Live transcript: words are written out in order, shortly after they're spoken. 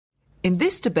In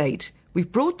this debate,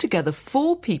 we've brought together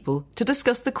 4 people to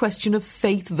discuss the question of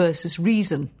faith versus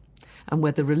reason, and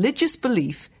whether religious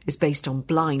belief is based on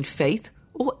blind faith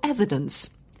or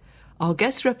evidence. Our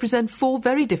guests represent 4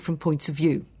 very different points of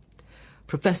view.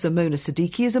 Professor Mona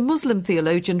Siddiqui is a Muslim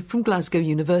theologian from Glasgow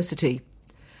University.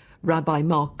 Rabbi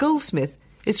Mark Goldsmith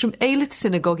is from Aylith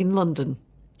Synagogue in London.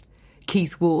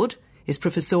 Keith Ward is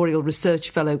Professorial Research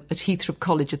Fellow at Heathrow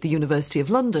College at the University of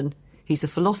London. He's a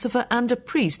philosopher and a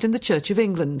priest in the Church of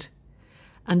England.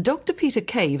 And Dr. Peter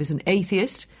Cave is an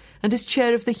atheist and is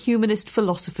chair of the Humanist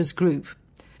Philosophers Group.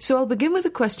 So I'll begin with a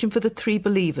question for the 3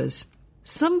 believers.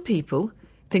 Some people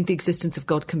think the existence of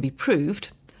God can be proved.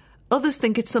 Others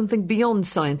think it's something beyond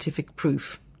scientific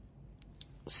proof.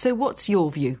 So what's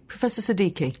your view, Professor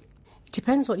Siddiqui?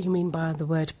 Depends what you mean by the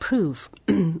word prove.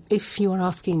 If you are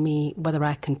asking me whether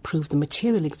I can prove the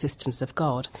material existence of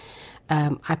God,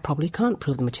 I probably can't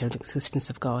prove the material existence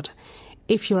of God.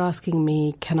 If you're asking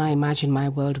me, can I imagine my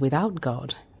world without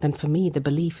God, then for me the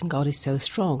belief in God is so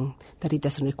strong that it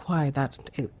doesn't require that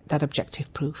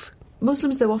objective proof.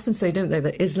 Muslims, though, often say, don't they,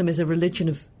 that Islam is a religion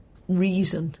of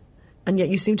reason, and yet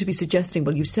you seem to be suggesting,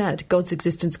 well, you said, God's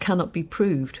existence cannot be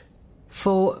proved.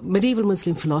 For medieval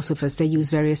Muslim philosophers, they use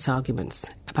various arguments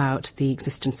about the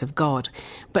existence of God,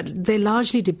 but they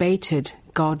largely debated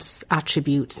God's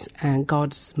attributes and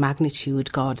God's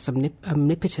magnitude, God's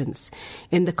omnipotence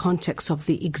in the context of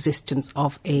the existence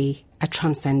of a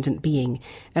transcendent being,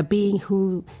 a being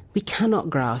who we cannot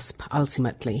grasp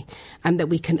ultimately, and that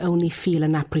we can only feel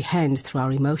and apprehend through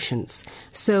our emotions.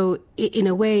 So, in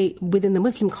a way, within the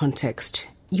Muslim context,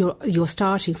 you're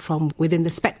starting from within the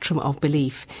spectrum of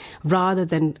belief rather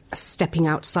than stepping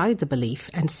outside the belief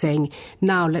and saying,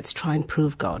 now let's try and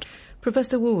prove God.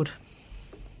 Professor Ward.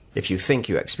 If you think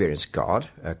you experience God,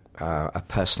 a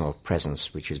personal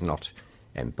presence which is not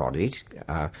embodied,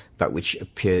 but which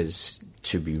appears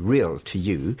to be real to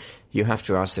you, you have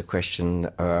to ask the question,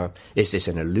 is this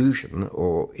an illusion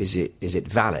or is it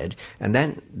valid? And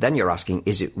then you're asking,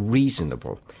 is it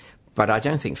reasonable? But I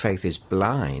don't think faith is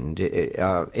blind.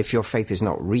 If your faith is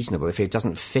not reasonable, if it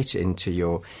doesn't fit into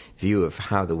your view of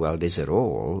how the world is at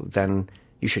all, then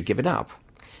you should give it up.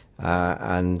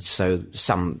 And so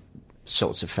some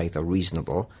sorts of faith are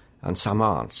reasonable and some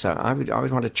aren't. So I would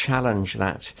want to challenge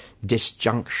that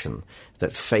disjunction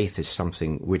that faith is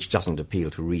something which doesn't appeal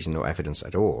to reason or evidence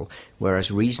at all,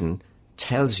 whereas reason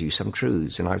tells you some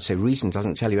truths. And I would say reason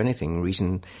doesn't tell you anything.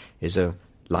 Reason is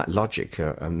like logic,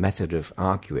 a method of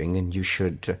arguing, and you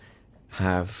should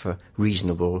have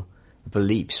reasonable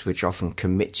beliefs which often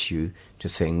commits you to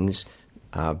things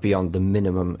beyond the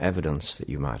minimum evidence that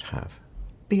you might have.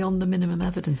 Beyond the minimum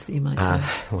evidence that you might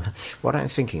have? Well, what I'm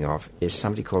thinking of is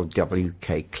somebody called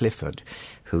W.K. Clifford,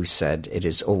 who said it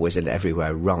is always and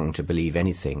everywhere wrong to believe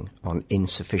anything on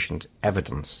insufficient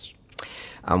evidence.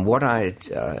 And what I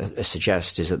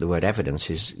suggest is that the word evidence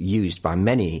is used by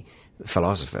many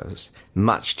philosophers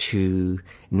much too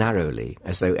narrowly,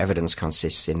 as though evidence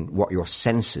consists in what your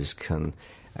senses can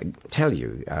tell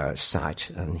you,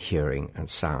 sight and hearing and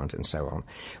sound and so on,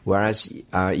 whereas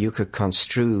you could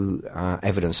construe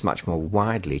evidence much more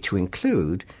widely to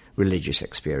include religious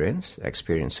experience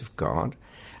of God,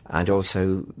 and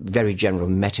also very general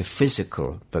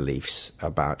metaphysical beliefs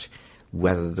about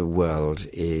whether the world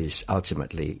is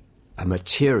ultimately a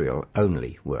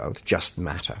material-only world, just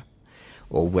matter,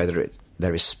 or whether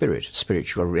there is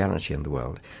spiritual reality in the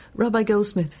world. Rabbi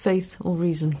Goldsmith, faith or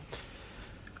reason?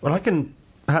 Well, I can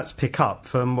perhaps pick up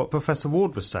from what Professor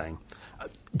Ward was saying.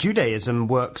 Judaism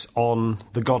works on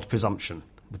the God presumption,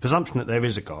 the presumption that there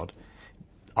is a God.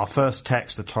 Our first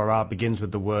text, the Torah, begins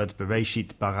with the words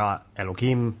Bereshit bara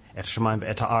Elohim et shamayim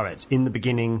ve'et haaretz. In the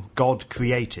beginning, God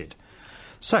created.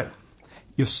 So,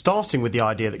 you're starting with the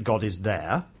idea that God is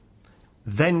there.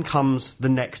 Then comes the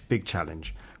next big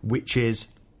challenge, which is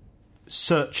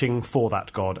searching for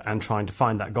that God and trying to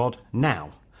find that God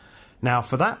now. Now,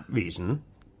 for that reason,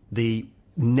 the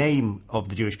name of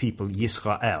the Jewish people,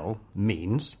 Yisrael,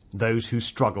 means those who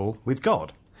struggle with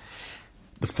God.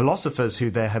 The philosophers who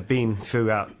there have been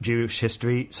throughout Jewish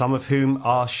history, some of whom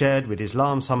are shared with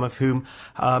Islam, some of whom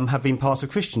have been part of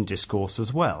Christian discourse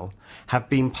as well, have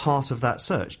been part of that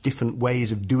search, different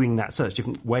ways of doing that search,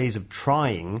 different ways of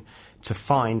trying to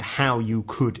find how you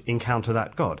could encounter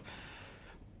that God.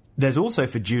 There's also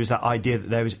for Jews that idea that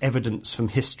there is evidence from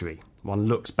history. One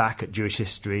looks back at Jewish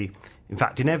history. In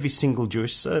fact, in every single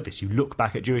Jewish service, you look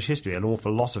back at Jewish history. An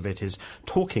awful lot of it is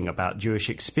talking about Jewish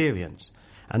experience.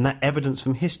 And that evidence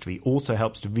from history also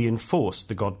helps to reinforce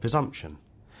the God presumption.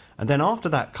 And then after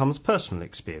that comes personal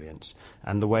experience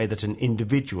and the way that an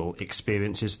individual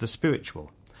experiences the spiritual.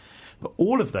 But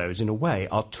all of those, in a way,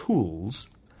 are tools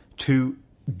to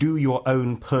do your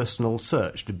own personal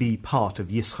search, to be part of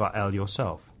Yisrael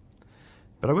yourself.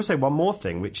 But I will say one more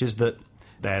thing, which is that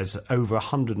there's over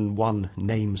 101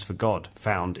 names for God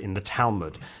found in the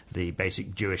Talmud, the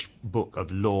basic Jewish book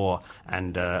of law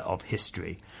and of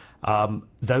history.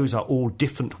 Those are all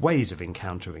different ways of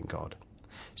encountering God.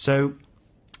 So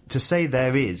to say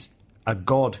there is a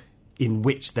God in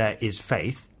which there is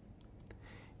faith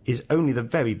is only the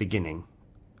very beginning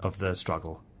of the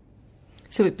struggle.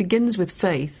 So it begins with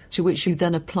faith, to which you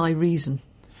then apply reason.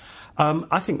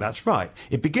 I think that's right.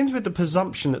 It begins with the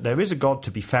presumption that there is a God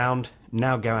to be found.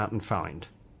 Now go out and find.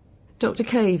 Dr.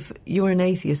 Cave, you're an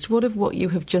atheist. What of what you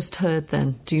have just heard,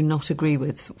 then, do you not agree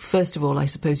with? First of all, I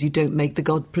suppose you don't make the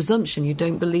God presumption. You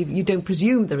don't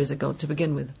presume there is a God to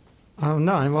begin with.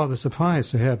 No, I'm rather surprised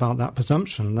to hear about that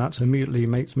presumption. That immediately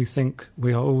makes me think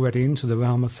we are already into the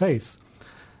realm of faith.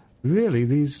 Really,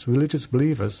 these religious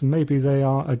believers, maybe they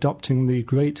are adopting the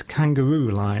great kangaroo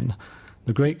line.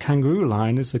 The great kangaroo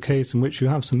line is the case in which you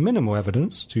have some minimal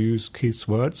evidence, to use Keith's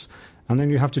words, and then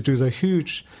you have to do the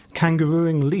huge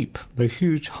kangarooing leap, the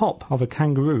huge hop of a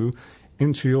kangaroo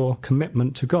into your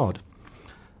commitment to God.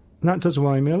 That does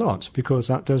worry me a lot, because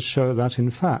that does show that,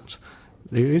 in fact,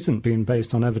 it isn't being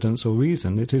based on evidence or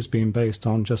reason, it is being based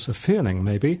on just a feeling,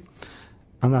 maybe.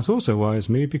 And that also worries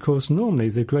me, because normally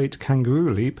the great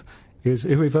kangaroo leap is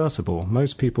irreversible.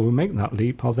 Most people who make that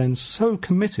leap are then so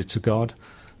committed to God,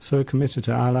 so committed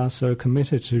to Allah, so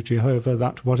committed to Jehovah,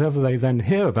 that whatever they then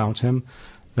hear about him,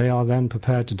 they are then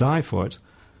prepared to die for it.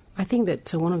 I think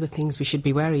that one of the things we should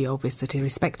be wary of is that,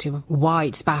 irrespective of why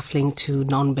it's baffling to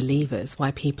non-believers,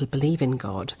 why people believe in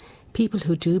God, people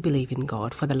who do believe in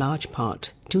God, for the large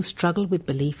part, do struggle with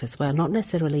belief as well, not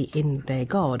necessarily in their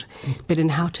God, but in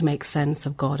how to make sense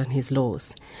of God and his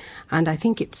laws. And I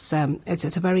think it's a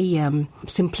very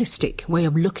simplistic way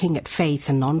of looking at faith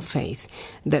and non-faith,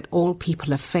 that all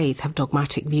people of faith have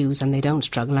dogmatic views and they don't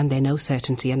struggle and they know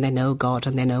certainty and they know God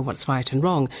and they know what's right and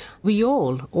wrong. We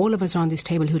all of us around this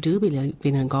table who do believe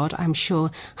in God, I'm sure,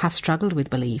 have struggled with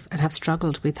belief and have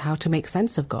struggled with how to make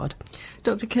sense of God.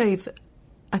 Dr. Cave,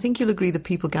 I think you'll agree that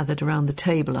people gathered around the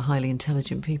table are highly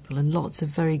intelligent people, and lots of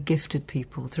very gifted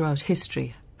people throughout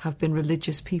history have been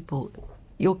religious people.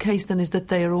 Your case, then, is that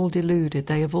they are all deluded.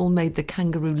 They have all made the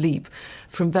kangaroo leap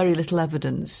from very little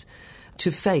evidence to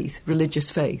faith,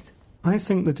 religious faith. I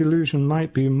think the delusion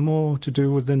might be more to do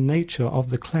with the nature of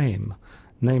the claim.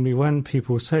 Namely, when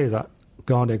people say that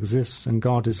God exists and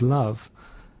God is love,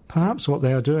 perhaps what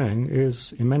they are doing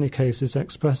is, in many cases,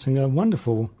 expressing a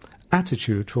wonderful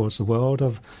attitude towards the world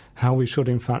of how we should,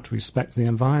 in fact, respect the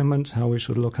environment, how we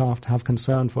should look after, have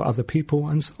concern for other people,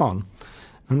 and so on.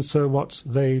 And so what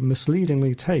they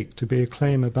misleadingly take to be a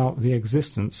claim about the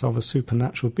existence of a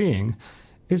supernatural being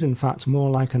is in fact more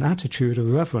like an attitude of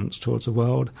reverence towards the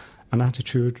world, an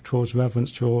attitude towards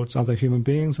reverence towards other human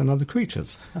beings and other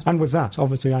creatures. And with that,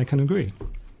 obviously, I can agree.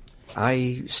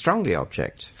 I strongly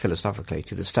object philosophically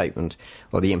to the statement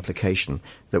or the implication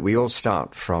that we all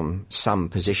start from some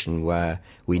position where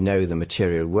we know the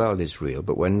material world is real,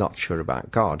 but we're not sure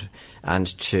about God.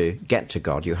 And to get to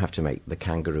God, you have to make the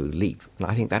kangaroo leap. And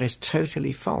I think that is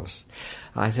totally false.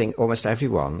 I think almost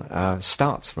everyone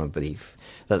starts from a belief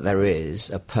that there is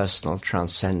a personal,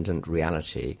 transcendent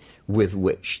reality with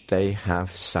which they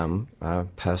have some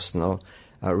personal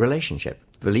relationship.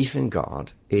 Belief in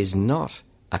God is not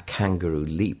a kangaroo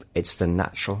leap. It's the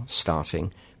natural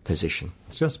starting position.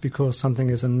 Just because something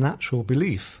is a natural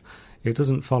belief, it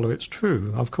doesn't follow it's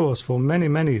true. Of course, for many,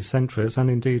 many centuries, and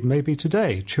indeed maybe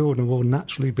today, children will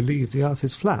naturally believe the earth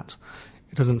is flat.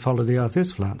 It doesn't follow the earth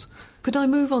is flat. Could I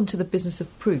move on to the business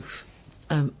of proof,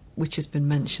 which has been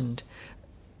mentioned?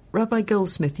 Rabbi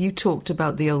Goldsmith, you talked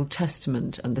about the Old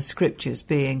Testament and the Scriptures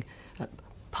being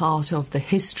part of the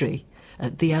history,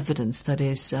 the evidence that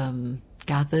is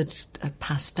gathered,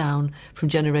 passed down from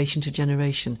generation to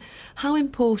generation. How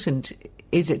important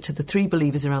is it to the three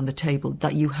believers around the table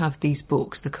that you have these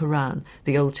books, the Quran,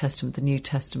 the Old Testament, the New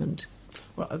Testament?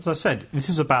 Well, as I said, this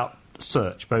is about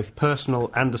search, both personal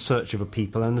and the search of a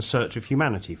people and the search of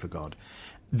humanity for God.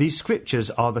 These scriptures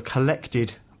are the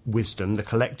collected wisdom, the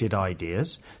collected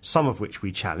ideas, some of which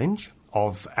we challenge,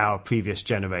 of our previous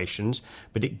generations,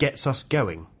 but it gets us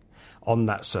going on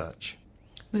that search.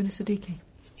 Mona Siddiqui.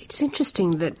 It's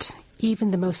interesting that even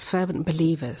the most fervent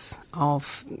believers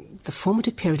of the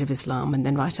formative period of Islam and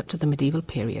then right up to the medieval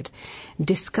period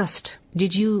discussed,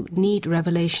 did you need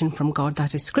revelation from God,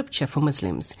 that is scripture for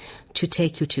Muslims, to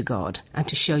take you to God and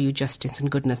to show you justice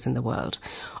and goodness in the world?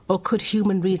 Or could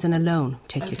human reason alone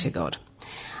take you to God?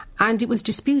 And it was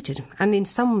disputed, and in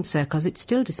some circles it's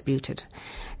still disputed.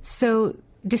 So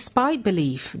despite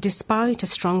a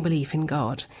strong belief in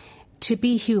God, to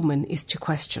be human is to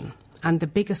question. And the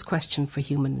biggest question for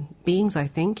human beings, I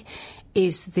think,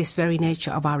 is this very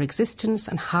nature of our existence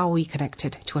and how we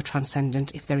connected to a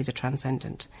transcendent, if there is a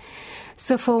transcendent.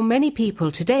 So for many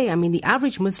people today, I mean, the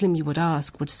average Muslim you would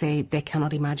ask would say they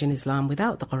cannot imagine Islam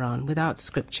without the Quran, without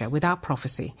scripture, without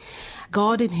prophecy.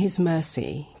 God in his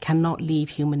mercy cannot leave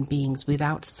human beings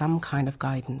without some kind of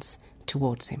guidance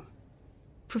towards him.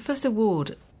 Professor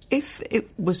Ward, if it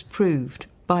was proved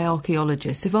by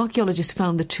archaeologists, if archaeologists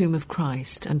found the tomb of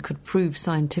Christ and could prove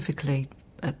scientifically,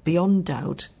 beyond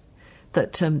doubt,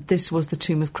 that this was the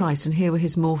tomb of Christ and here were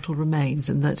his mortal remains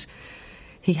and that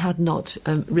he had not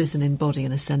risen in body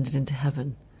and ascended into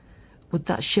heaven, would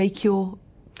that shake your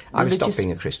I would religious... stop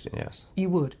being a Christian, yes. You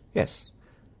would? Yes.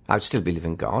 I would still believe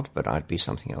in God, but I'd be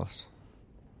something else.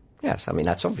 Yes, I mean,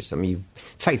 that's obvious. I mean,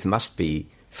 faith must be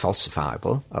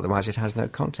falsifiable, otherwise it has no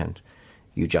content.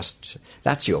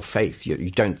 That's your faith. You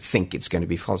don't think it's going to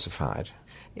be falsified.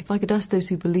 If I could ask those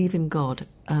who believe in God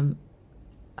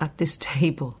at this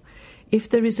table, if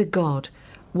there is a God,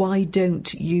 why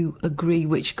don't you agree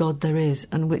which God there is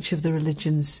and which of the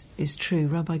religions is true?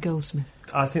 Rabbi Goldsmith.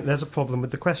 I think there's a problem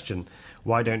with the question.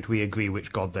 Why don't we agree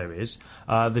which God there is?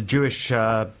 The Jewish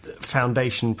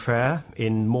foundation prayer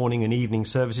in morning and evening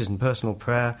services and personal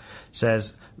prayer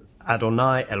says,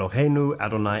 Adonai Eloheinu,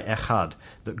 Adonai Echad,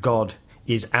 that God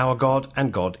is our God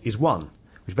and God is one,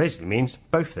 which basically means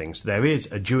both things. There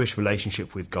is a Jewish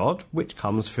relationship with God, which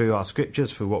comes through our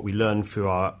scriptures, through what we learn through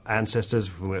our ancestors,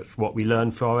 through what we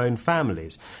learn through our own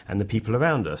families and the people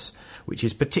around us, which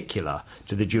is particular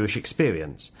to the Jewish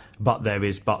experience. But there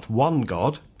is but one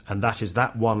God, and that is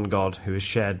that one God who is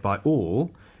shared by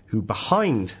all, who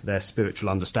behind their spiritual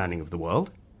understanding of the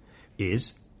world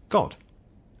is God.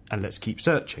 And let's keep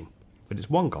searching. But it's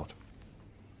one God.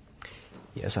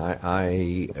 Yes,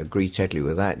 I agree totally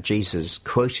with that. Jesus,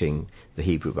 quoting the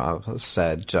Hebrew Bible,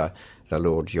 said, the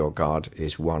Lord your God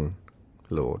is one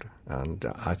Lord. And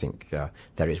I think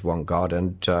there is one God,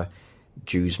 and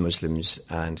Jews, Muslims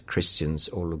and Christians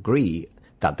all agree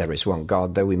that there is one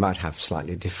God, though we might have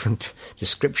slightly different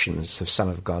descriptions of some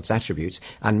of God's attributes.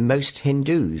 And most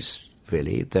Hindus,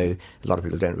 really, though a lot of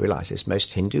people don't realise this,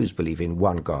 most Hindus believe in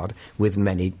one God with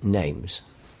many names.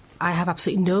 I have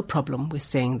absolutely no problem with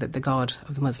saying that the God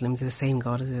of the Muslims is the same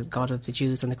God as the God of the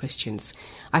Jews and the Christians.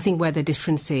 I think where the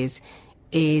difference is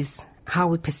how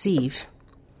we perceive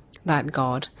that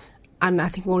God, and I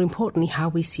think more importantly, how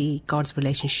we see God's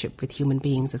relationship with human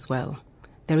beings as well.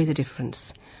 There is a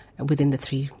difference within the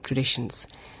three traditions.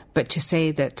 But to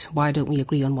say that why don't we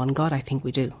agree on one God, I think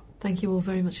we do. Thank you all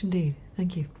very much indeed.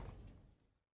 Thank you.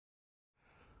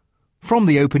 From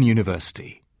the Open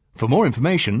University. For more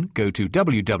information, go to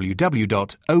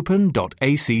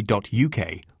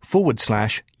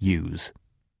www.open.ac.uk/use.